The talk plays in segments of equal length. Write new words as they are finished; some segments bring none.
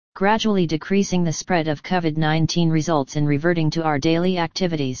gradually decreasing the spread of COVID-19 results in reverting to our daily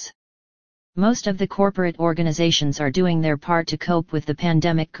activities. Most of the corporate organizations are doing their part to cope with the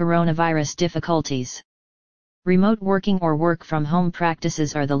pandemic coronavirus difficulties. Remote working or work from home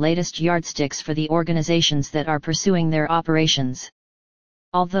practices are the latest yardsticks for the organizations that are pursuing their operations.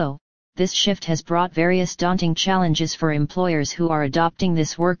 Although, this shift has brought various daunting challenges for employers who are adopting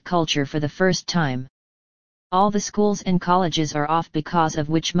this work culture for the first time. All the schools and colleges are off, because of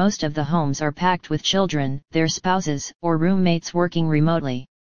which most of the homes are packed with children, their spouses, or roommates working remotely.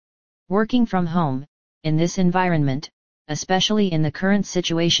 Working from home, in this environment, especially in the current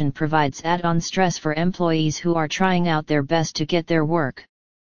situation, provides add-on stress for employees who are trying out their best to get their work.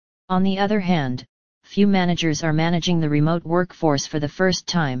 On the other hand, few managers are managing the remote workforce for the first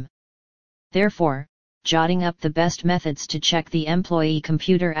time. Therefore, jotting up the best methods to check the employee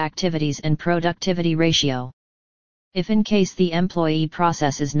computer activities and productivity ratio. If in case the employee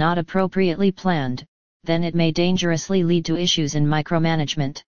process is not appropriately planned, then it may dangerously lead to issues in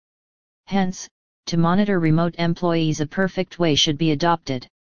micromanagement. Hence, to monitor remote employees, a perfect way should be adopted.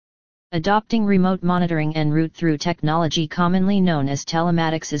 Adopting remote monitoring en route through technology, commonly known as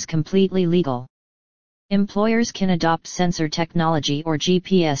telematics, is completely legal. Employers can adopt sensor technology or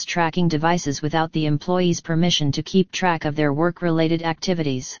GPS tracking devices without the employee's permission to keep track of their work-related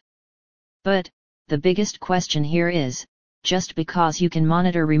activities. But, the biggest question here is, just because you can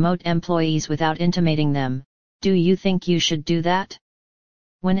monitor remote employees without intimating them, do you think you should do that?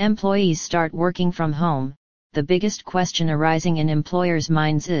 When employees start working from home, the biggest question arising in employers'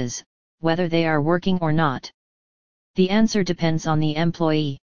 minds is, whether they are working or not. The answer depends on the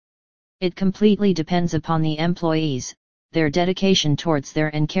employee. It completely depends upon the employees, their dedication towards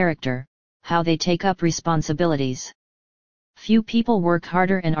their own character, how they take up responsibilities. Few people work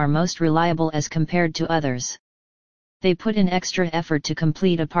harder and are most reliable as compared to others. They put in extra effort to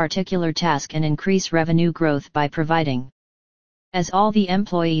complete a particular task and increase revenue growth by providing. As all the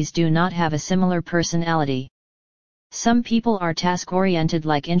employees do not have a similar personality. Some people are task-oriented,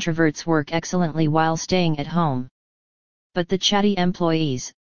 like introverts, work excellently while staying at home. But the chatty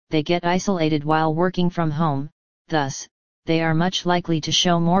employees, they get isolated while working from home, thus, they are much likely to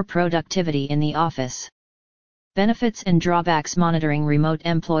show more productivity in the office. Benefits and drawbacks monitoring remote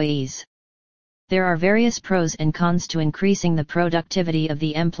employees. There are various pros and cons to increasing the productivity of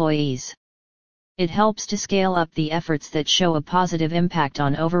the employees. It helps to scale up the efforts that show a positive impact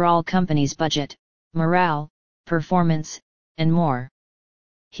on overall company's budget, morale, performance, and more.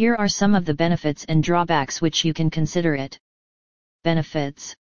 Here are some of the benefits and drawbacks which you can consider it.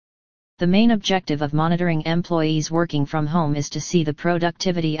 Benefits. The main objective of monitoring employees working from home is to see the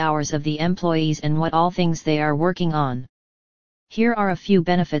productivity hours of the employees and what all things they are working on. Here are a few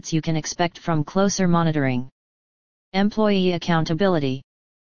benefits you can expect from closer monitoring. Employee accountability.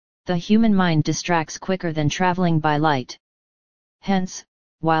 The human mind distracts quicker than traveling by light. Hence,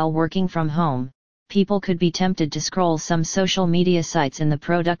 while working from home, people could be tempted to scroll some social media sites in the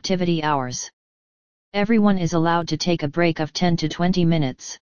productivity hours. Everyone is allowed to take a break of 10 to 20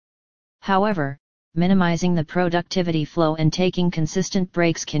 minutes. However, minimizing the productivity flow and taking consistent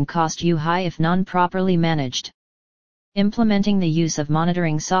breaks can cost you high if non-properly managed. Implementing the use of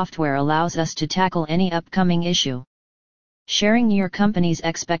monitoring software allows us to tackle any upcoming issue. Sharing your company's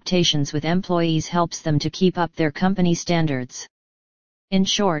expectations with employees helps them to keep up their company standards. In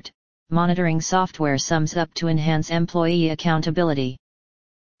short, monitoring software sums up to enhance employee accountability.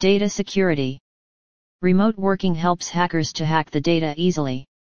 Data security. Remote working helps hackers to hack the data easily.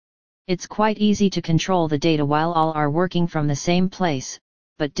 It's quite easy to control the data while all are working from the same place,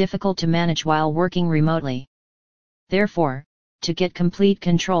 but difficult to manage while working remotely. Therefore, to get complete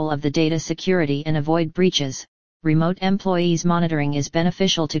control of the data security and avoid breaches, remote employees monitoring is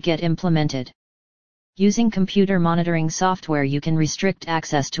beneficial to get implemented. Using computer monitoring software, you can restrict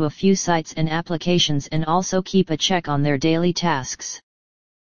access to a few sites and applications and also keep a check on their daily tasks.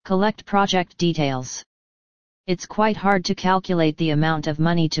 Collect project details. It's quite hard to calculate the amount of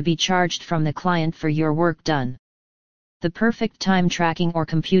money to be charged from the client for your work done. The perfect time tracking or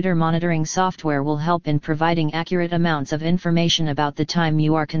computer monitoring software will help in providing accurate amounts of information about the time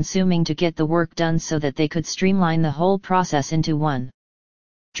you are consuming to get the work done, so that they could streamline the whole process into one.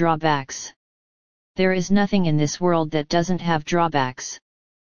 Drawbacks. There is nothing in this world that doesn't have drawbacks.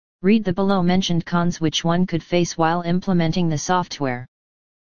 Read the below mentioned cons which one could face while implementing the software.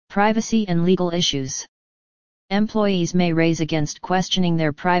 Privacy and legal issues. Employees may raise against questioning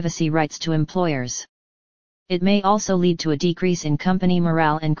their privacy rights to employers. It may also lead to a decrease in company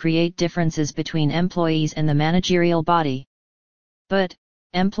morale and create differences between employees and the managerial body. But,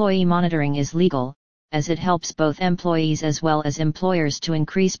 employee monitoring is legal, as it helps both employees as well as employers to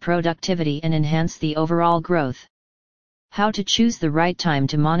increase productivity and enhance the overall growth. How to choose the right time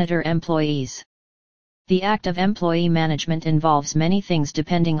to monitor employees. The act of employee management involves many things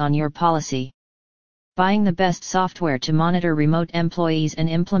depending on your policy. Buying the best software to monitor remote employees and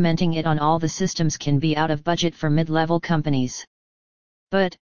implementing it on all the systems can be out of budget for mid-level companies.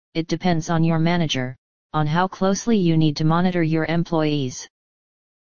 But, it depends on your manager, on how closely you need to monitor your employees.